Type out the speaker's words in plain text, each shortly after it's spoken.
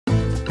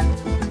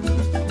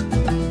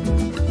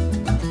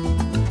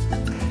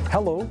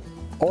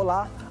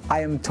Hola,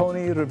 I am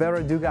Tony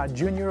Rivera Dugat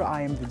Jr.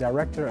 I am the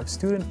Director of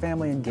Student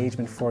Family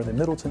Engagement for the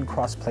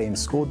Middleton-Cross Plain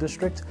School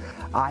District.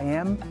 I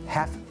am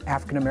half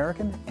African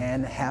American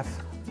and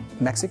half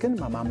Mexican.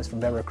 My mom is from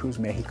Veracruz,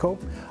 Mexico.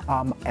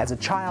 As a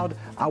child,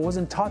 I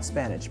wasn't taught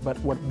Spanish, but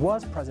what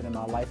was present in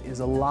my life is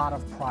a lot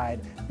of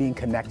pride being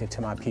connected to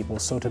my people.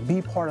 So to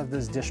be part of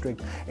this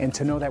district and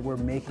to know that we're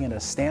making it a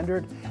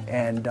standard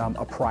and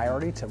a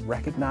priority to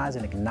recognize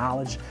and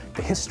acknowledge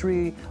the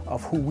history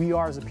of who we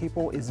are as a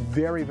people is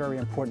very, very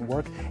important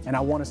work. And I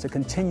want us to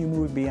continue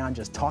moving beyond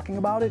just talking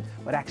about it,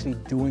 but actually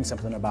doing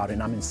something about it.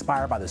 And I'm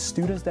inspired by the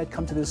students that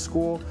come to this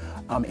school,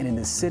 and in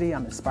this city,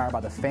 I'm inspired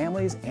by the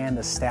families and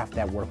the staff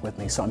that work with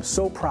me. So I'm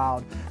so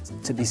proud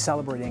to be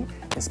celebrating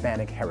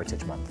Hispanic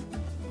Heritage Month.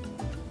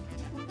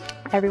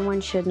 Everyone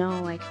should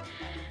know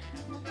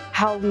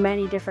how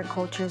many different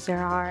cultures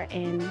there are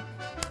in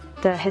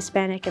the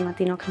Hispanic and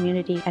Latino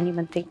community.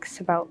 Anyone thinks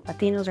about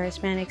Latinos or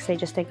Hispanics, they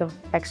just think of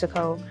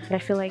Mexico. But I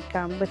feel like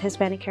with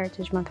Hispanic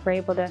Heritage Month, we're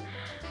able to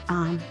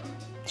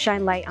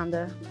shine light on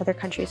the other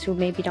countries who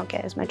maybe don't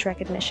get as much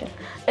recognition.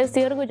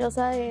 Estoy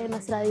orgullosa de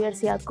nuestra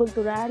diversidad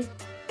cultural,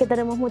 que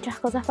tenemos muchas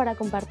cosas para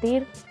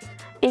compartir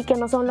y que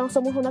no solo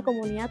somos una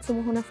comunidad,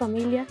 somos una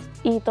familia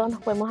y todos nos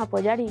podemos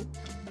apoyar y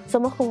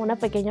somos como una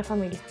pequeña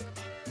familia.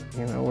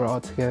 You know, we're all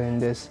together in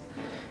this,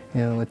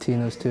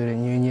 Latino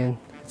Student Union.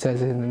 It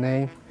says it in the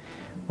name.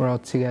 We're all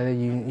together,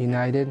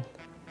 united.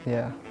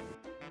 Yeah.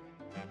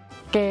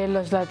 Que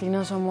los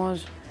latinos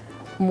somos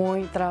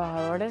muy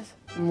trabajadores,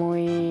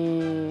 muy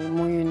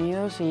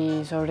unidos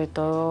y sobre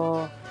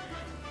todo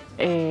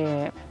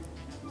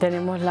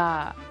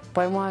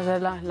podemos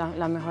hacer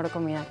la mejor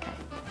comida que hay.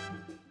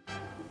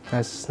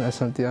 That's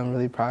something I'm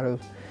really proud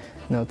of,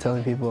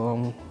 telling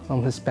people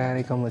I'm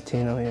Hispanic, I'm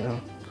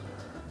Latino,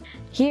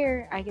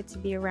 Here, I get to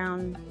be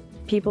around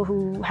people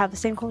who have the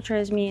same culture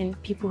as me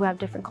and people who have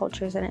different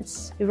cultures, and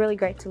it's really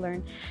great to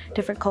learn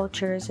different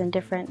cultures and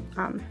different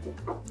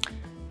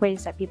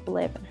ways that people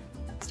live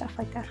and stuff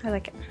like that. I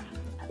like it.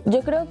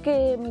 Yo creo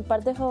que mi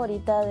parte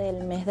favorita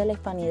del mes de la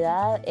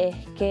hispanidad es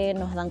que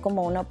nos dan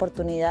como una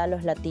oportunidad a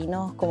los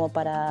latinos como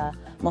para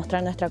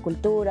mostrar nuestra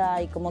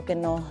cultura y como que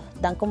nos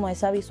dan como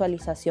esa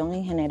visualización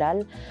en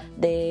general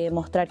de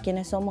mostrar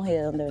quiénes somos y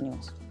de dónde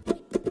venimos.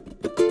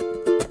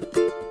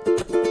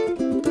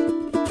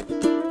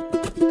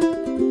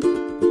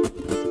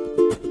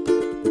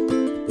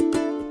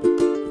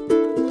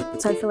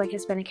 So I feel like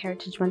Hispanic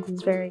Heritage Month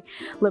is very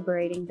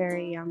liberating,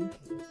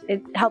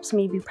 it helps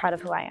me be proud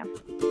of who I am.